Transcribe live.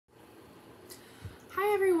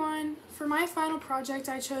Hi everyone! For my final project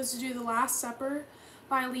I chose to do The Last Supper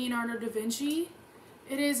by Leonardo da Vinci.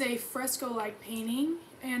 It is a fresco-like painting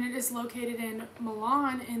and it is located in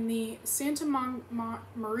Milan in the Santa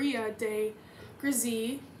Maria dei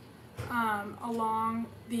Grisi along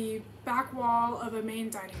the back wall of a main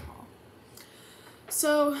dining hall.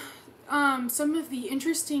 So some of the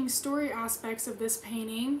interesting story aspects of this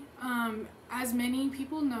painting, as many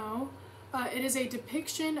people know, it is a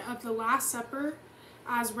depiction of the Last Supper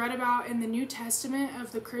as read about in the New Testament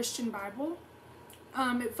of the Christian Bible.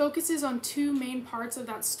 It focuses on two main parts of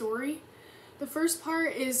that story. The first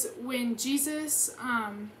part is when Jesus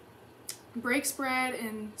breaks bread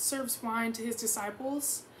and serves wine to his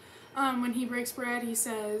disciples. When he breaks bread, he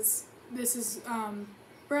says, "This is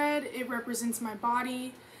bread, it represents my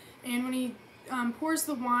body." And when he pours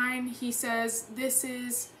the wine, he says, this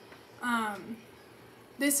is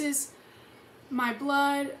my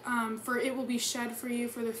blood, for it will be shed for you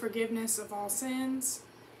for the forgiveness of all sins.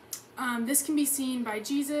 This can be seen by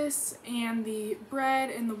Jesus and the bread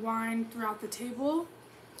and the wine throughout the table.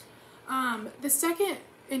 The second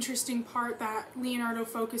interesting part that Leonardo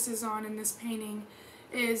focuses on in this painting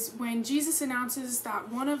is when Jesus announces that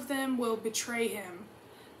one of them will betray him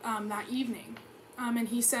that evening. And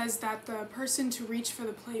he says that the person to reach for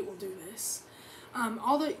the plate will do this.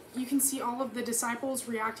 You can see all of the disciples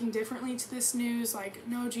reacting differently to this news, like,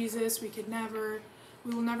 "No, Jesus, we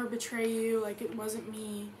will never betray you, like it wasn't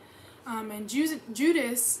me." And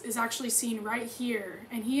Judas is actually seen right here,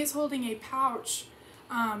 and he is holding a pouch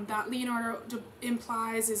that Leonardo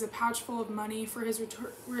implies is a pouch full of money for his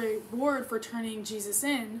reward for turning Jesus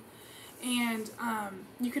in. And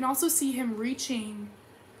you can also see him reaching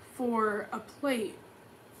for a plate,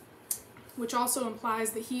 which also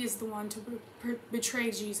implies that he is the one to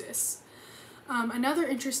betray Jesus. Another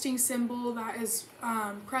interesting symbol that is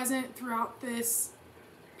present throughout this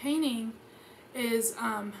painting is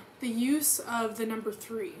the use of the number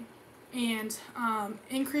 3. And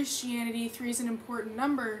in Christianity, 3 is an important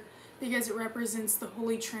number because it represents the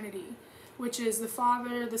Holy Trinity, which is the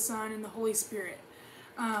Father, the Son, and the Holy Spirit.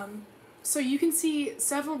 So you can see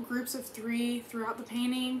several groups of 3 throughout the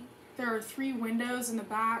painting. There are 3 windows in the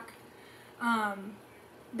back.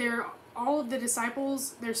 All of the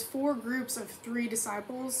disciples, there's 4 groups of 3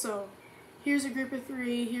 disciples. So here's a group of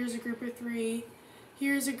 3, here's a group of 3,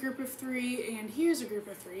 here's a group of 3, and here's a group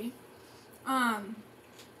of 3.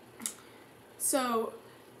 So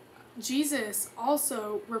Jesus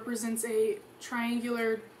also represents a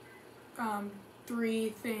triangular 3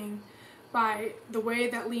 thing by the way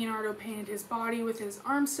that Leonardo painted his body with his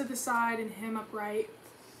arms to the side and him upright.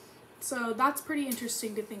 So that's pretty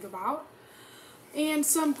interesting to think about. And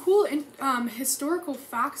some cool historical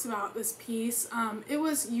facts about this piece. It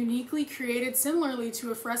was uniquely created similarly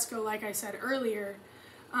to a fresco, like I said earlier.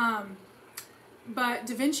 But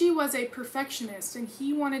Da Vinci was a perfectionist, and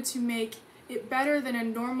he wanted to make it better than a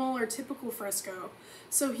normal or typical fresco.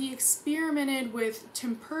 So he experimented with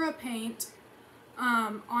tempera paint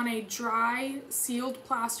on a dry, sealed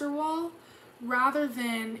plaster wall, rather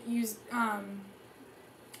than use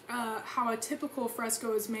how a typical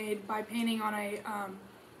fresco is made by painting on a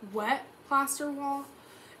wet plaster wall.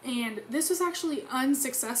 And this was actually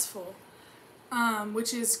unsuccessful,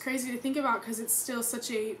 which is crazy to think about because it's still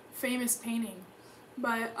such a famous painting.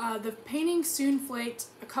 But the painting soon flaked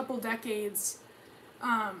a couple decades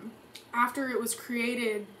after it was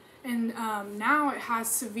created, and now it has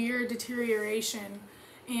severe deterioration.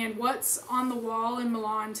 And what's on the wall in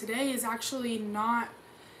Milan today is actually not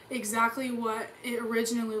exactly what it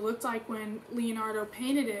originally looked like when Leonardo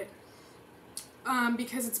painted it,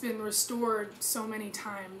 because it's been restored so many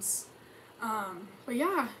times. But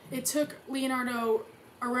yeah, it took Leonardo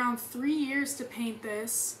around 3 years to paint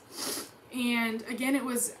this, and again it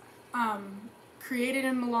was created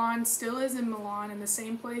in Milan, still is in Milan, in the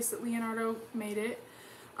same place that Leonardo made it,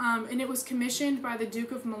 and it was commissioned by the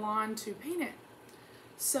Duke of Milan to paint it.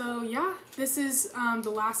 So yeah, this is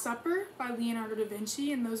The Last Supper by Leonardo da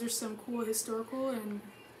Vinci, and those are some cool historical and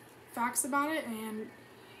facts about it and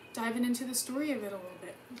diving into the story of it a little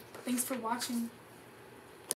bit. Thanks for watching.